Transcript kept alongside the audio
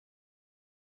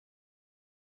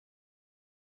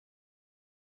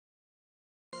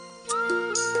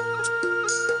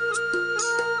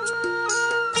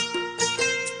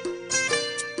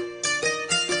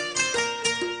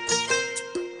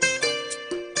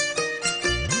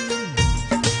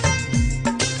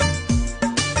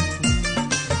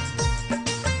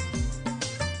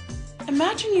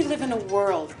live in a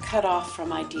world cut off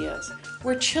from ideas,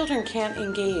 where children can't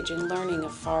engage in learning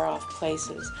of far-off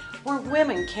places, where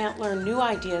women can't learn new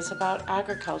ideas about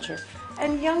agriculture,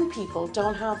 and young people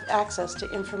don't have access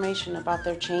to information about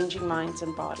their changing minds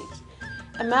and bodies.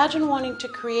 Imagine wanting to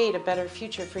create a better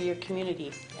future for your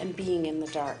community and being in the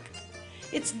dark.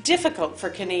 It's difficult for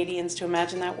Canadians to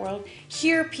imagine that world.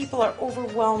 Here, people are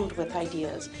overwhelmed with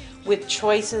ideas, with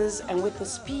choices, and with the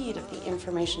speed of the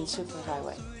information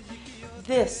superhighway.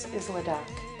 This is Ladakh,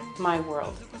 my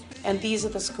world, and these are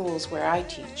the schools where I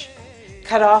teach.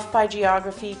 Cut off by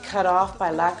geography, cut off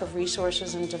by lack of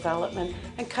resources and development,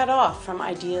 and cut off from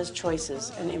ideas,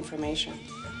 choices, and information.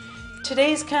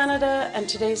 Today's Canada and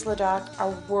today's Ladakh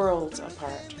are worlds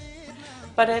apart.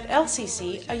 But at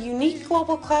LCC, a unique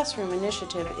global classroom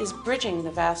initiative is bridging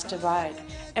the vast divide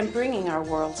and bringing our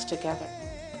worlds together.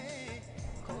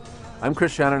 I'm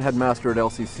Chris Shannon, headmaster at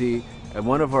LCC, and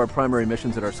one of our primary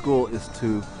missions at our school is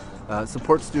to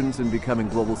support students in becoming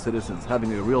global citizens,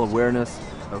 having a real awareness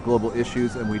of global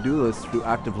issues, and we do this through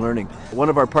active learning. One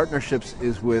of our partnerships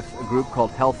is with a group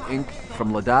called Health Inc.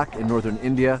 from Ladakh in northern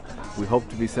India. We hope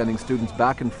to be sending students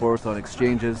back and forth on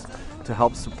exchanges to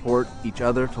help support each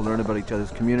other, to learn about each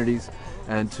other's communities,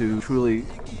 and to truly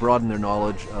broaden their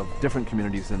knowledge of different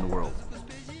communities in the world.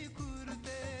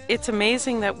 It's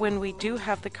amazing that when we do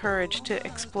have the courage to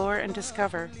explore and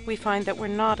discover, we find that we're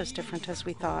not as different as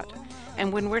we thought.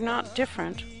 And when we're not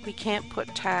different, we can't put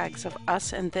tags of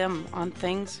us and them on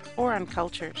things or on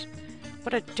cultures.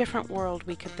 What a different world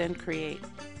we could then create.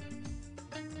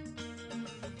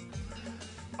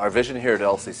 Our vision here at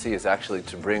LCC is actually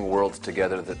to bring worlds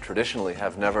together that traditionally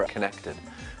have never connected,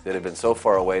 that have been so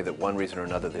far away that one reason or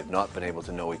another they've not been able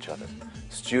to know each other.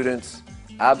 Students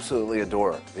absolutely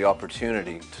adore the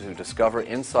opportunity to discover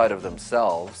inside of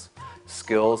themselves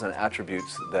skills and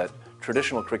attributes that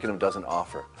traditional curriculum doesn't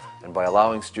offer. And by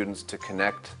allowing students to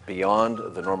connect beyond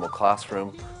the normal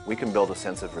classroom, we can build a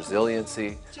sense of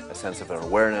resiliency, a sense of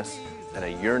awareness, and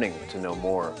a yearning to know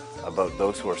more about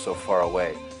those who are so far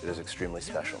away. It is extremely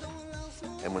special.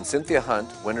 And when Cynthia Hunt,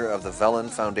 winner of the Velen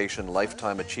Foundation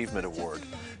Lifetime Achievement Award,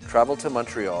 traveled to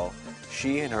Montreal,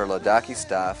 she and her Ladakhi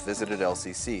staff visited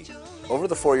LCC. Over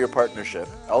the 4-year partnership,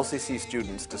 LCC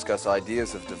students discuss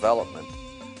ideas of development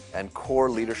and core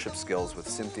leadership skills with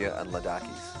Cynthia and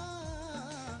Ladakhis.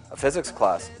 A physics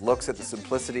class looks at the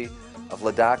simplicity of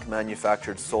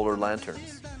Ladakh-manufactured solar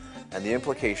lanterns and the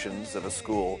implications of a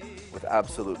school with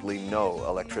absolutely no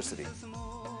electricity.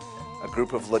 A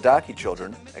group of Ladakhi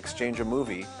children exchange a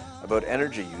movie about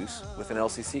energy use with an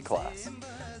LCC class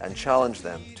and challenge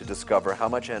them to discover how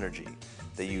much energy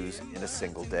they use in a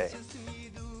single day.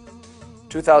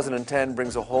 2010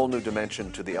 brings a whole new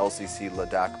dimension to the LCC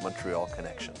Ladakh-Montreal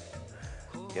connection.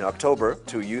 In October,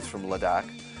 2 youth from Ladakh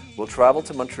will travel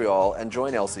to Montreal and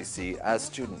join LCC as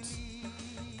students.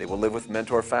 They will live with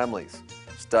mentor families,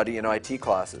 study in IT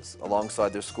classes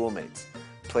alongside their schoolmates,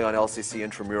 play on LCC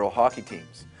intramural hockey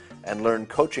teams, and learn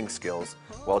coaching skills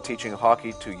while teaching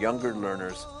hockey to younger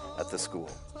learners at the school.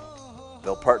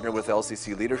 They'll partner with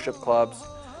LCC leadership clubs,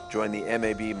 join the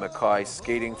MAB Mackay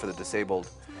Skating for the Disabled,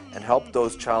 and help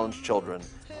those challenged children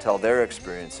tell their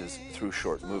experiences through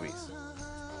short movies.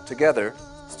 Together,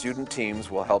 student teams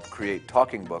will help create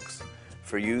talking books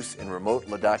for use in remote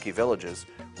Ladakhi villages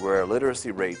where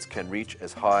literacy rates can reach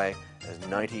as high as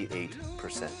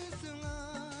 98%.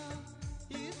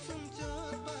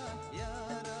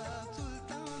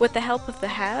 With the help of the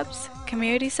Habs,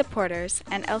 community supporters,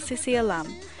 and LCC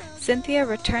alum, Cynthia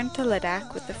returned to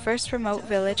Ladakh with the first remote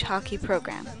village hockey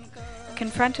program.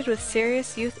 Confronted with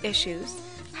serious youth issues,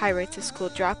 high rates of school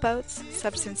dropouts,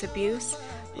 substance abuse,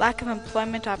 lack of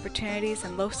employment opportunities,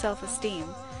 and low self-esteem,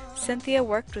 Cynthia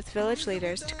worked with village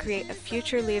leaders to create a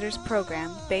Future Leaders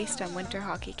program based on winter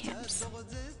hockey camps.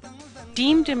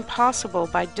 Deemed impossible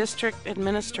by district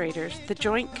administrators, the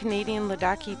joint Canadian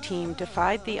Ladakhi team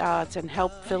defied the odds and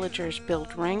helped villagers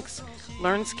build rinks,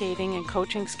 learn skating and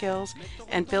coaching skills,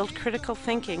 and build critical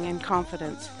thinking and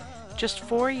confidence. Just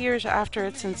 4 years after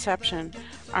its inception,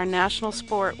 our national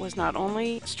sport was not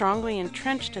only strongly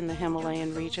entrenched in the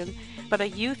Himalayan region, but a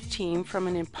youth team from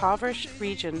an impoverished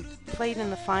region played in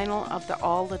the final of the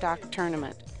All-Ladakh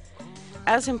tournament.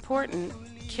 As important,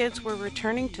 kids were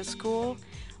returning to school,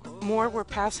 more were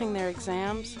passing their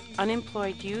exams,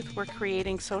 unemployed youth were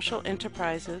creating social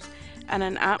enterprises, and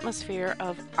an atmosphere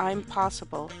of "I'm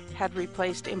possible" had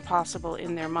replaced impossible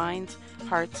in their minds,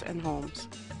 hearts, and homes.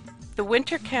 The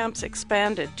winter camps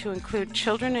expanded to include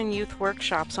children and youth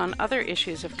workshops on other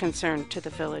issues of concern to the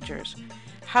villagers.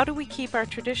 How do we keep our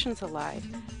traditions alive?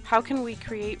 How can we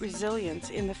create resilience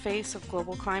in the face of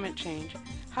global climate change?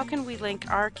 How can we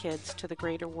link our kids to the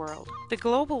greater world? The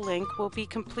global link will be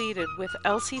completed with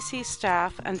LCC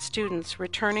staff and students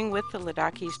returning with the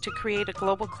Ladakhis to create a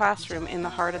global classroom in the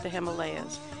heart of the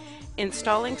Himalayas.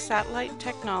 Installing satellite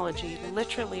technology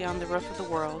literally on the roof of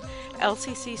the world,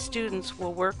 LCC students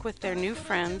will work with their new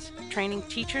friends, training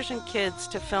teachers and kids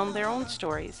to film their own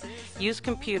stories, use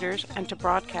computers, and to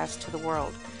broadcast to the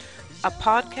world. A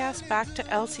podcast back to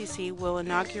LCC will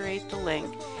inaugurate the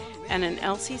link, and an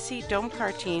LCC Dome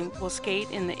Car team will skate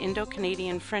in the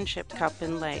Indo-Canadian Friendship Cup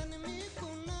in Leh.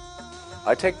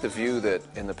 I take the view that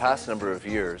in the past number of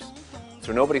years,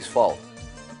 through nobody's fault,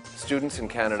 students in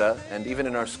Canada and even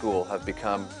in our school have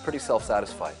become pretty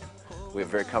self-satisfied. We have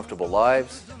very comfortable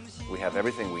lives, we have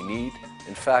everything we need.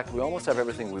 In fact, we almost have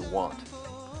everything we want.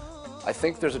 I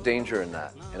think there's a danger in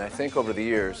that, and I think over the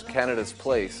years, Canada's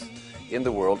place in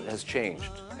the world has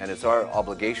changed, and it's our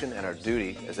obligation and our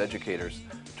duty as educators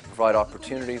to provide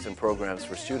opportunities and programs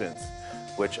for students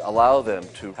which allow them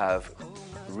to have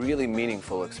really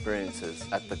meaningful experiences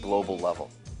at the global level.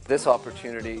 This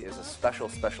opportunity is a special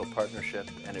partnership,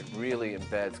 and it really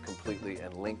embeds completely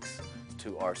and links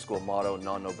to our school motto,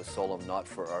 non nobis solum, not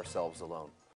for ourselves alone.